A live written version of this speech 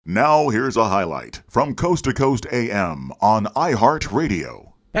Now here's a highlight from Coast to Coast AM on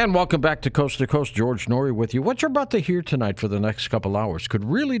iHeartRadio. And welcome back to Coast. George Noory with you. What you're about to hear tonight for the next couple hours could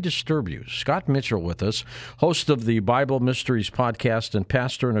really disturb you. Scott Mitchell with us, host of the Bible Mysteries podcast and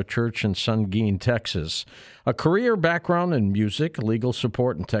pastor in a church in Seguin, Texas. A career background in music, legal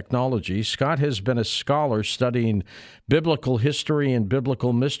support, and technology, Scott has been a scholar studying biblical history and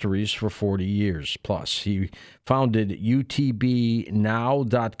biblical mysteries for 40 years plus. He founded UTBNow.com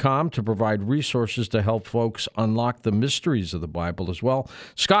to provide resources to help folks unlock the mysteries of the Bible as well.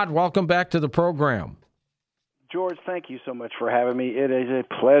 Scott, welcome back to the program. George, thank you so much for having me. It is a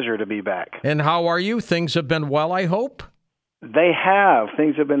pleasure to be back. And how are you? Things have been well, I hope? They have.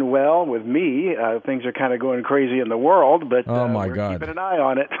 Things have been well with me. Things are kind of going crazy in the world, but we're keeping an eye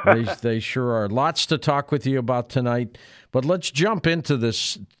on it. They sure are. Lots to talk with you about tonight. But let's jump into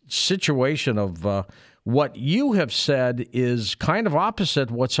this situation of what you have said is kind of opposite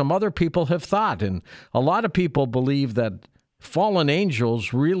what some other people have thought. And a lot of people believe that fallen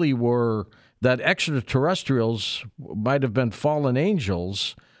angels really were, that extraterrestrials might have been fallen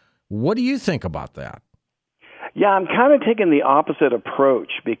angels. What do you think about that? Yeah, I'm kind of taking the opposite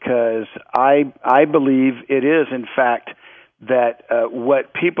approach because I believe it is, in fact, that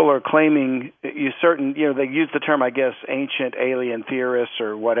what people are claiming, they use the term, I guess, ancient alien theorists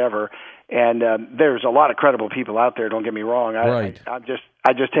or whatever, and there's a lot of credible people out there, don't get me wrong. Right. I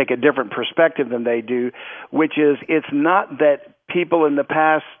just take a different perspective than they do, which is it's not that people in the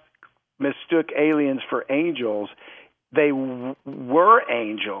past mistook aliens for angels. They were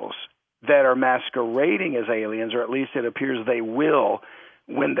angels that are masquerading as aliens, or at least it appears they will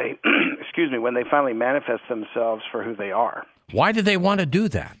when they, when they finally manifest themselves for who they are. Why do they want to do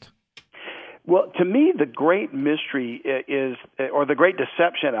that? Well, to me, the great mystery is, or the great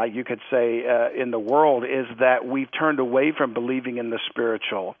deception, you could say, in the world is that we've turned away from believing in the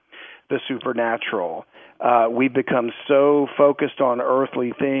spiritual, the supernatural. We've become so focused on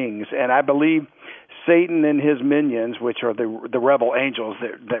earthly things, and I believe Satan and his minions, which are the rebel angels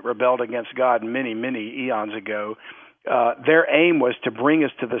that rebelled against God many, many eons ago, their aim was to bring us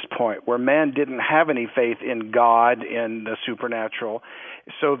to this point where man didn't have any faith in God, in the supernatural,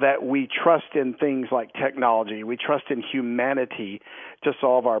 so that we trust in things like technology. We trust in humanity to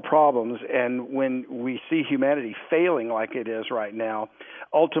solve our problems. And when we see humanity failing like it is right now,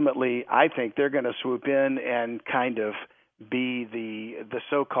 ultimately, I think they're going to swoop in and kind of be the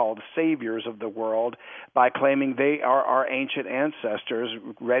so-called saviors of the world by claiming they are our ancient ancestors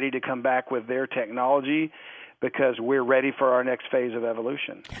ready to come back with their technology because we're ready for our next phase of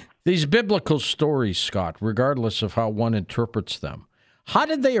evolution. These biblical stories, Scott, regardless of how one interprets them, how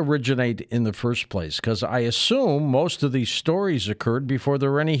did they originate in the first place? Because I assume most of these stories occurred before there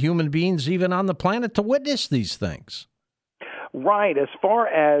were any human beings even on the planet to witness these things. Right. As far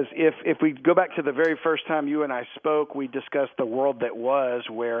as if we go back to the very first time you and I spoke, we discussed the world that was,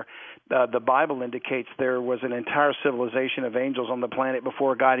 where the Bible indicates there was an entire civilization of angels on the planet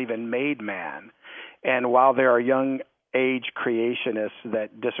before God even made man. And while there are young age creationists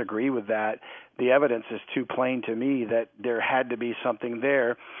that disagree with that, the evidence is too plain to me that there had to be something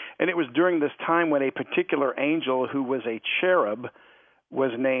there. And it was during this time when a particular angel who was a cherub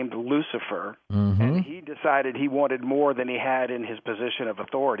was named Lucifer, and he decided he wanted more than he had in his position of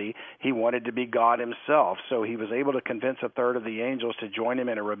authority. He wanted to be God himself, so he was able to convince a third of the angels to join him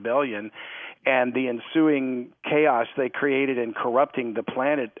in a rebellion, and the ensuing chaos they created in corrupting the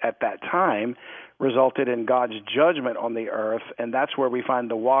planet at that time resulted in God's judgment on the earth, and that's where we find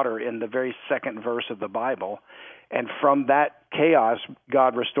the water in the very second verse of the Bible. And from that chaos,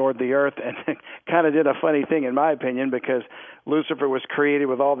 God restored the earth and kind of did a funny thing, in my opinion, because Lucifer was created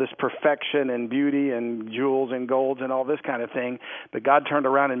with all this perfection and beauty and jewels and golds and all this kind of thing. But God turned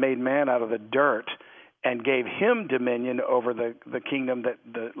around and made man out of the dirt and gave him dominion over the kingdom that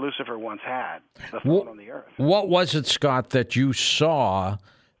Lucifer once had, the throne on the earth. What was it, Scott, that you saw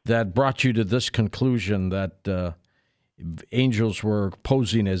that brought you to this conclusion that angels were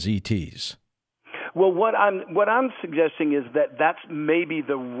posing as ETs? Well, what I'm suggesting is that that's maybe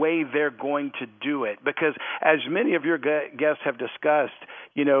the way they're going to do it, because as many of your guests have discussed,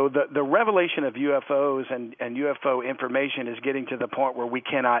 the revelation of UFOs and UFO information is getting to the point where we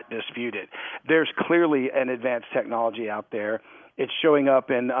cannot dispute it. There's clearly an advanced technology out there. It's showing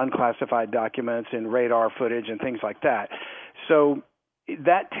up in unclassified documents and radar footage and things like that. So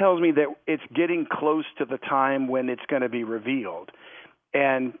that tells me that it's getting close to the time when it's going to be revealed.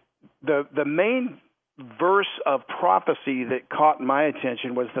 And the main verse of prophecy that caught my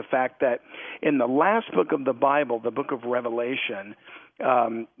attention was the fact that in the last book of the Bible, the book of Revelation,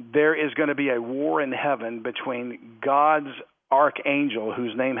 there is going to be a war in heaven between God's archangel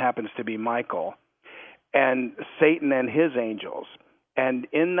whose name happens to be Michael, and Satan and his angels. And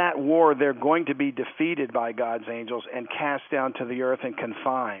in that war, they're going to be defeated by God's angels and cast down to the earth and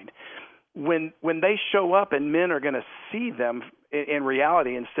confined. When they show up and men are going to see them in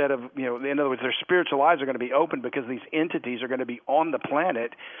reality instead of, in other words, their spiritual eyes are going to be open because these entities are going to be on the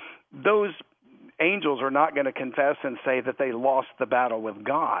planet, those angels are not going to confess and say that they lost the battle with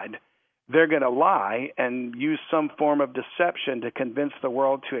God. They're going to lie and use some form of deception to convince the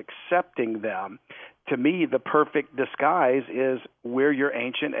world to accepting them. To me, the perfect disguise is we're your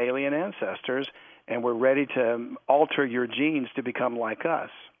ancient alien ancestors, and we're ready to alter your genes to become like us.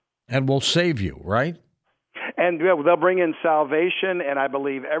 And we'll save you, right? And they'll bring in salvation, and I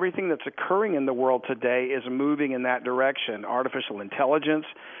believe everything that's occurring in the world today is moving in that direction. Artificial intelligence,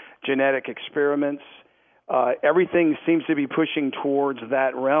 genetic experiments, everything seems to be pushing towards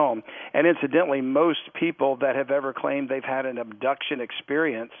that realm. And incidentally, most people that have ever claimed they've had an abduction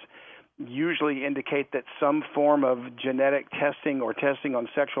experience usually indicate that some form of genetic testing or testing on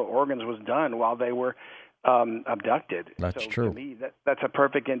sexual organs was done while they were abducted. That's true. To me, that's a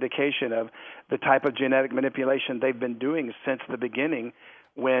perfect indication of the type of genetic manipulation they've been doing since the beginning,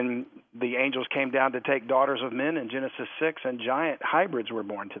 when the angels came down to take daughters of men in Genesis 6 and giant hybrids were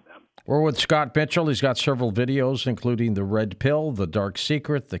born to them. We're with Scott Mitchell. He's got several videos, including The Red Pill, The Dark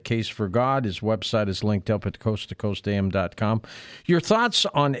Secret, The Case for God. His website is linked up at coasttocoastam.com. Your thoughts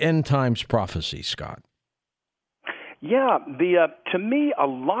on end times prophecy, Scott? Yeah, to me, a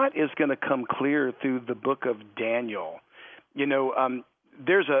lot is going to come clear through the book of Daniel.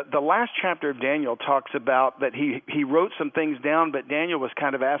 The last chapter of Daniel talks about that he wrote some things down, but Daniel was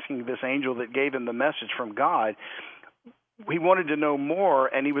kind of asking this angel that gave him the message from God. He wanted to know more,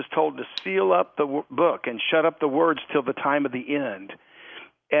 and he was told to seal up the book and shut up the words till the time of the end.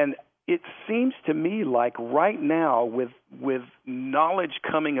 And it seems to me like right now, with knowledge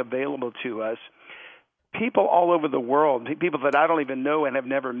coming available to us, people all over the world, people that I don't even know and have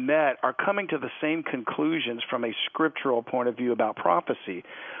never met, are coming to the same conclusions from a scriptural point of view about prophecy.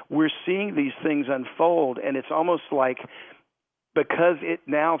 We're seeing these things unfold, and it's almost like because it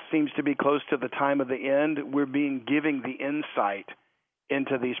now seems to be close to the time of the end, we're giving the insight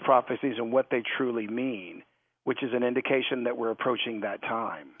into these prophecies and what they truly mean, which is an indication that we're approaching that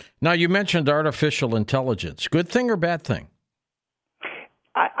time. Now, you mentioned artificial intelligence. Good thing or bad thing?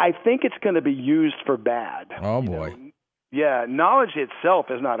 I think it's going to be used for bad. Oh, boy. Yeah, knowledge itself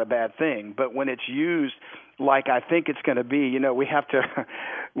is not a bad thing, but when it's used like I think it's going to be, we have to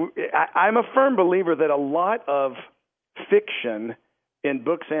I'm a firm believer that a lot of fiction in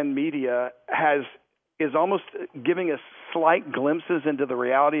books and media is almost giving us slight glimpses into the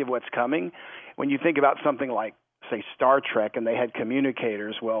reality of what's coming. When you think about something like, say, Star Trek, and they had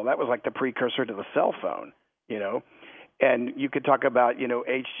communicators, well, that was like the precursor to the cell phone, And you could talk about,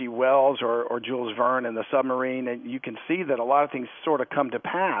 H.G. Wells or Jules Verne and the submarine, and you can see that a lot of things sort of come to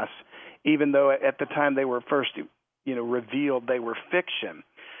pass, even though at the time they were first, revealed they were fiction.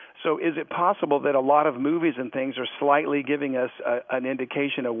 So is it possible that a lot of movies and things are slightly giving us an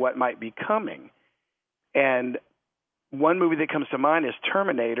indication of what might be coming? And one movie that comes to mind is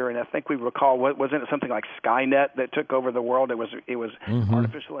Terminator, and I think we recall, wasn't it something like Skynet that took over the world? It was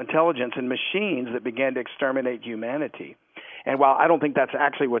artificial intelligence and machines that began to exterminate humanity. And while I don't think that's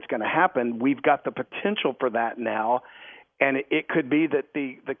actually what's going to happen, we've got the potential for that now, and it could be that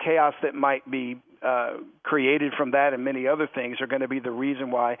the chaos that might be created from that and many other things are going to be the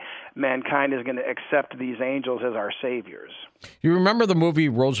reason why mankind is going to accept these angels as our saviors. You remember the movie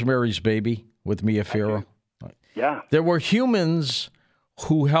Rosemary's Baby with Mia Farrow? Yeah. There were humans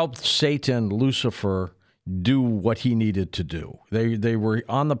who helped Satan, Lucifer, do what he needed to do. They were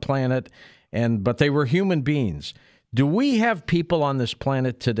on the planet, but they were human beings. Do we have people on this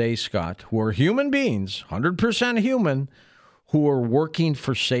planet today, Scott, who are human beings, 100% human, who are working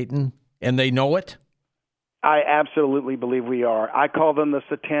for Satan, and they know it? I absolutely believe we are. I call them the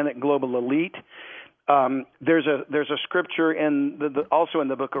satanic global elite. There's a scripture also in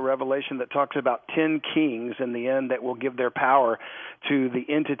the book of Revelation that talks about 10 kings in the end that will give their power to the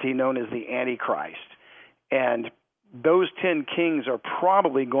entity known as the Antichrist. And those 10 kings are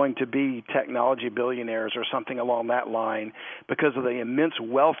probably going to be technology billionaires or something along that line because of the immense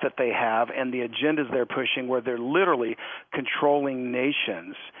wealth that they have and the agendas they're pushing, where they're literally controlling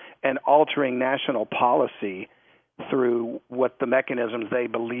nations and altering national policy through what the mechanisms they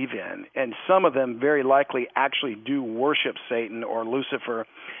believe in. And some of them very likely actually do worship Satan or Lucifer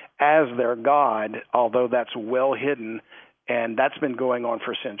as their god, although that's well hidden, and that's been going on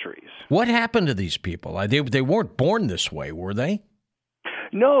for centuries. What happened to these people? They weren't born this way, were they?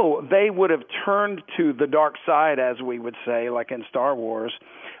 No, they would have turned to the dark side, as we would say, like in Star Wars.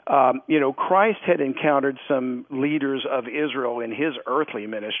 Christ had encountered some leaders of Israel in his earthly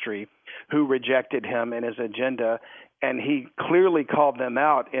ministry who rejected him and his agenda, and he clearly called them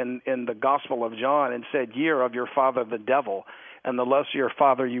out in the Gospel of John and said, "Ye are of your father the devil, and the lust of your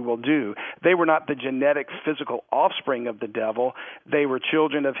father you will do." They were not the genetic, physical offspring of the devil. They were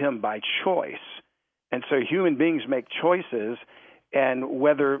children of him by choice. And so human beings make choices, and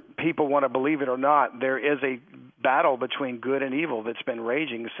whether people want to believe it or not, there is a battle between good and evil that's been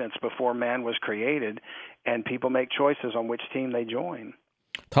raging since before man was created, and people make choices on which team they join.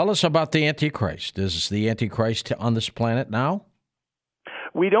 Tell us about the Antichrist. Is the Antichrist on this planet now?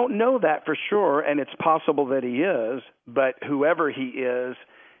 We don't know that for sure, and it's possible that he is, but whoever he is,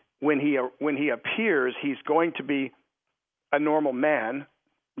 when he appears, he's going to be a normal man,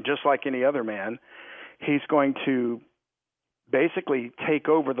 just like any other man. He's going to basically take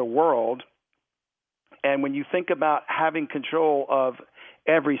over the world. And when you think about having control of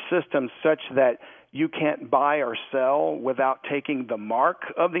every system such that you can't buy or sell without taking the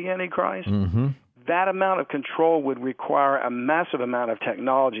mark of the Antichrist, that amount of control would require a massive amount of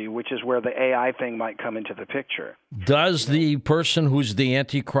technology, which is where the AI thing might come into the picture. Does the person who's the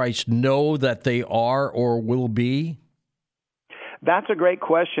Antichrist know that they are or will be? That's a great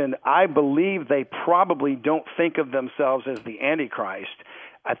question. I believe they probably don't think of themselves as the Antichrist.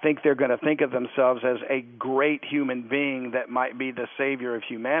 I think they're going to think of themselves as a great human being that might be the savior of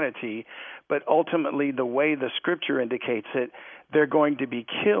humanity. But ultimately, the way the Scripture indicates it, they're going to be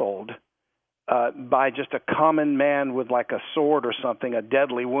killed by just a common man with like a sword or something, a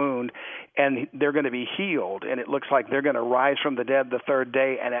deadly wound, and they're going to be healed. And it looks like they're going to rise from the dead the third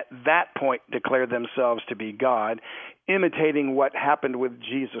day, and at that point declare themselves to be God, imitating what happened with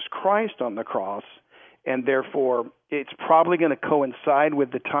Jesus Christ on the cross. And therefore, it's probably going to coincide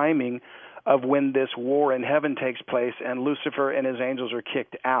with the timing of when this war in heaven takes place and Lucifer and his angels are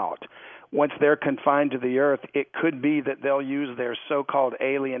kicked out. Once they're confined to the earth, it could be that they'll use their so-called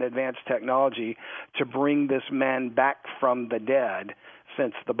alien advanced technology to bring this man back from the dead,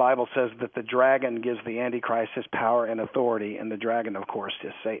 since the Bible says that the dragon gives the Antichrist his power and authority, and the dragon, of course,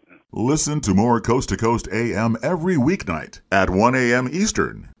 is Satan. Listen to more Coast to Coast AM every weeknight at 1 a.m.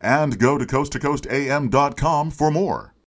 Eastern, and go to coasttocoastam.com for more.